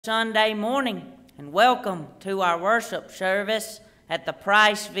Sunday morning, and welcome to our worship service at the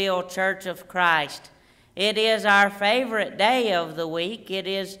Priceville Church of Christ. It is our favorite day of the week. It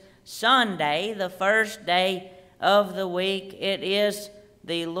is Sunday, the first day of the week. It is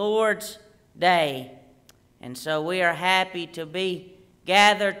the Lord's Day. And so we are happy to be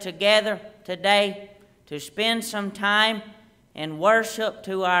gathered together today to spend some time in worship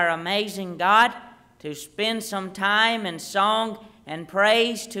to our amazing God, to spend some time in song and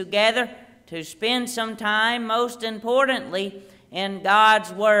praise together, to spend some time, most importantly, in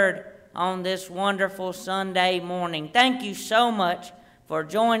God's Word on this wonderful Sunday morning. Thank you so much for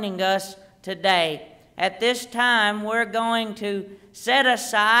joining us today. At this time, we're going to set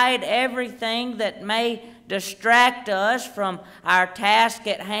aside everything that may distract us from our task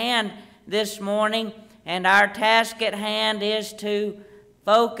at hand this morning, and our task at hand is to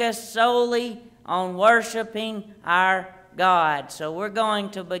focus solely on worshiping our God. So we're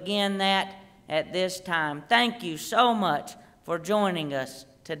going to begin that at this time. Thank you so much for joining us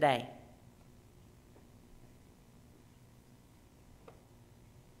today.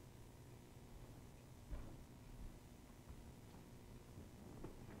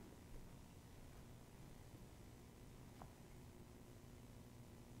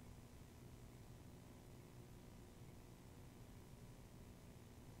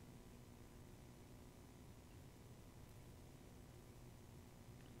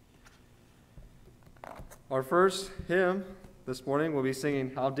 Our first hymn this morning will be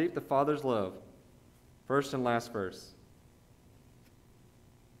singing How Deep the Father's Love, first and last verse.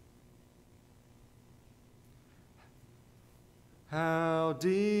 How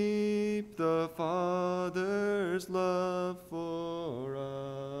deep the Father's love for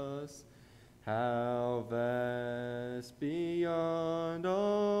us, how vast beyond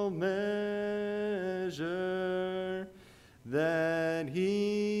all measure, that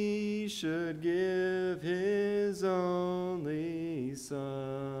he should give his only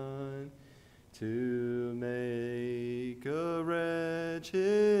Son to make a wretch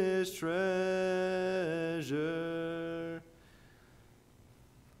his treasure.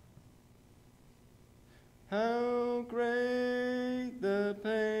 How great the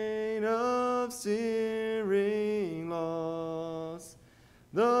pain of searing loss!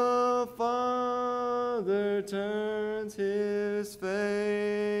 The Father turns his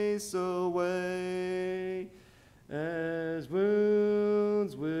face away, as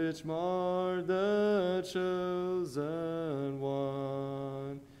wounds which mar the chosen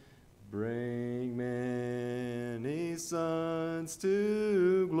one bring many sons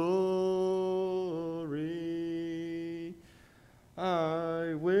to glory.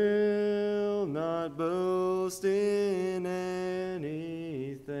 I will not boast in anything,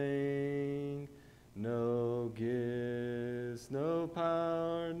 no gifts, no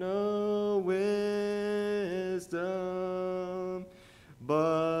power, no wisdom,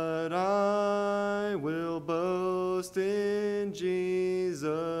 but I will boast in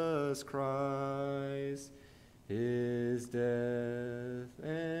Jesus Christ, his death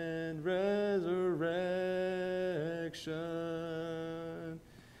and resurrection.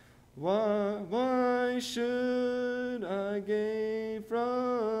 Why should I gain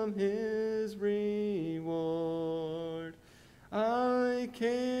from his reward? I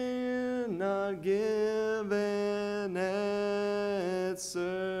cannot give an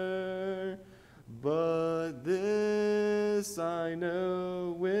answer, but this I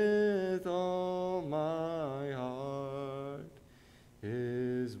know with all my heart: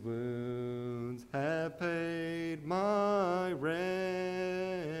 his wounds have paid my ransom.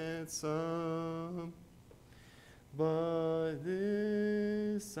 But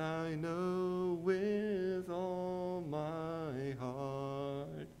this I know with all my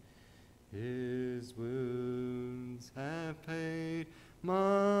heart: his wounds have paid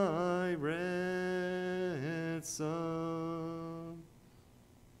my ransom.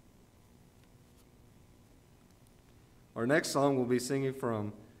 Our next song we'll be singing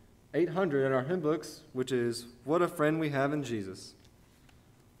from 800 in our hymn books, which is What a Friend We Have in Jesus.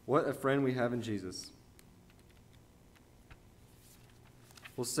 What a Friend We Have in Jesus.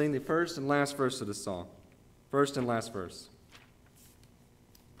 We'll sing the first and last verse of the song. First and last verse.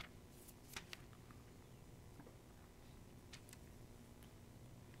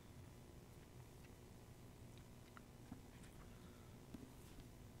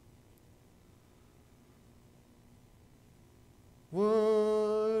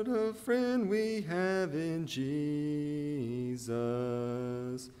 What a friend we have in Jesus,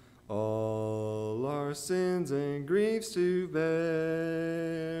 all our sins and griefs to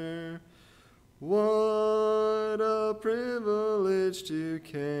bear. What a privilege courage to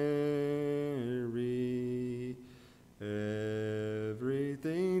carry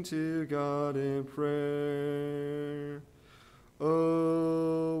everything to God in prayer.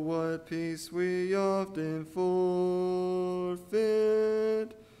 Oh, what peace we often forfeit.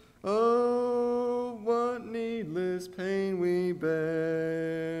 Oh, what needless pain we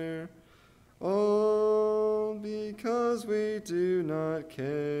bear. All because we do not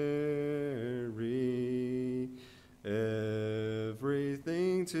carry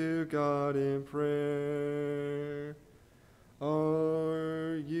everything to God in prayer.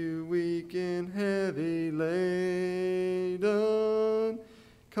 Are you weak and heavy laden,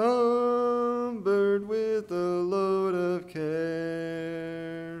 cumbered with a load of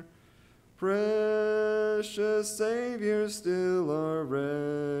care? Precious Savior, still our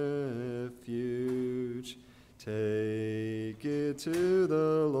refuge. Take it to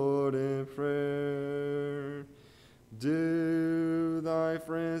the Lord in prayer. Do thy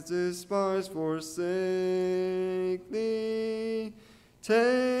friends despise, forsake thee?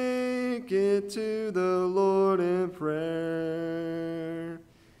 Take it to the Lord in prayer.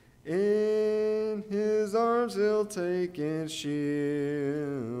 In his arms he'll take and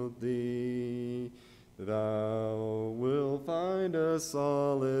shield thee. Thou wilt find a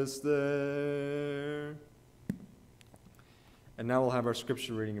solace there. And now we'll have our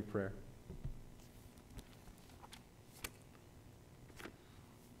scripture reading and prayer.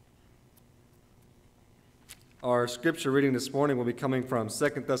 Our scripture reading this morning will be coming from 2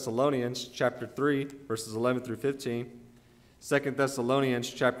 Thessalonians chapter 3, verses 11 through 15. 2 Thessalonians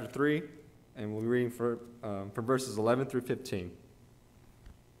chapter 3, and we'll be reading from verses 11 through 15.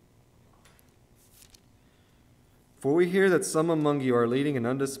 For we hear that some among you are leading an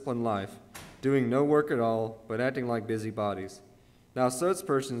undisciplined life, doing no work at all, but acting like busybodies. Now such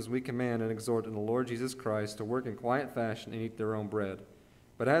persons we command and exhort in the Lord Jesus Christ to work in quiet fashion and eat their own bread.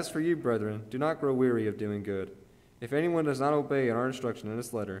 But as for you, brethren, do not grow weary of doing good. If anyone does not obey our instruction in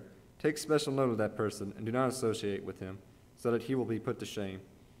this letter, take special note of that person and do not associate with him, so that he will be put to shame.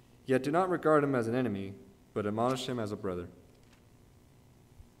 Yet do not regard him as an enemy, but admonish him as a brother.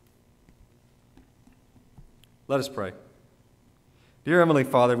 Let us pray. Dear Heavenly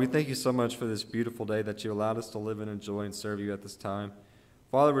Father, we thank you so much for this beautiful day that you allowed us to live and enjoy and serve you at this time.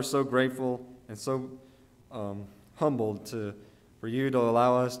 Father, we're so grateful and so humbled for you to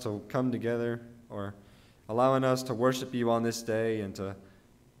allow us to come together, or allowing us to worship you on this day and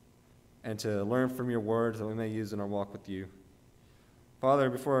to learn from your words that we may use in our walk with you.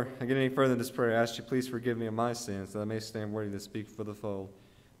 Father, before I get any further in this prayer, I ask you please forgive me of my sins, that I may stand worthy to speak for the fold.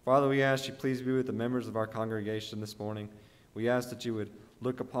 Father, we ask you please be with the members of our congregation this morning. We ask that you would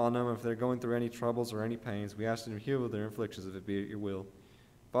look upon them if they're going through any troubles or any pains. We ask you to heal their afflictions if it be at your will.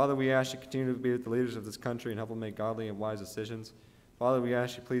 Father, we ask you to continue to be with the leaders of this country and help them make godly and wise decisions. Father, we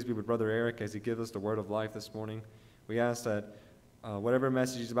ask you please be with Brother Eric as he gives us the word of life this morning. We ask that whatever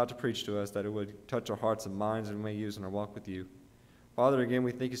message he's about to preach to us, that it would touch our hearts and minds and we may use in our walk with you. Father, again,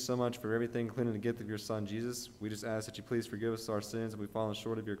 we thank you so much for everything, including the gift of your Son, Jesus. We just ask that you please forgive us our sins if we've fallen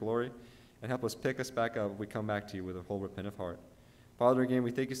short of your glory, and help us pick us back up if we come back to you with a whole repentant heart. Father, again, we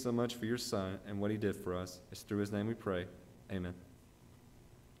thank you so much for your Son and what he did for us. It's through his name we pray. Amen.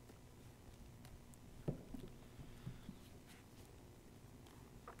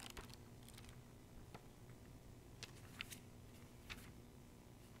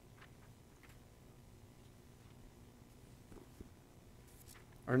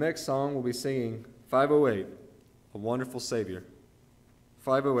 Our next song will be singing 508, A Wonderful Savior.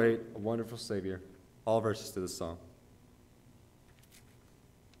 508, A Wonderful Savior. All verses to this song.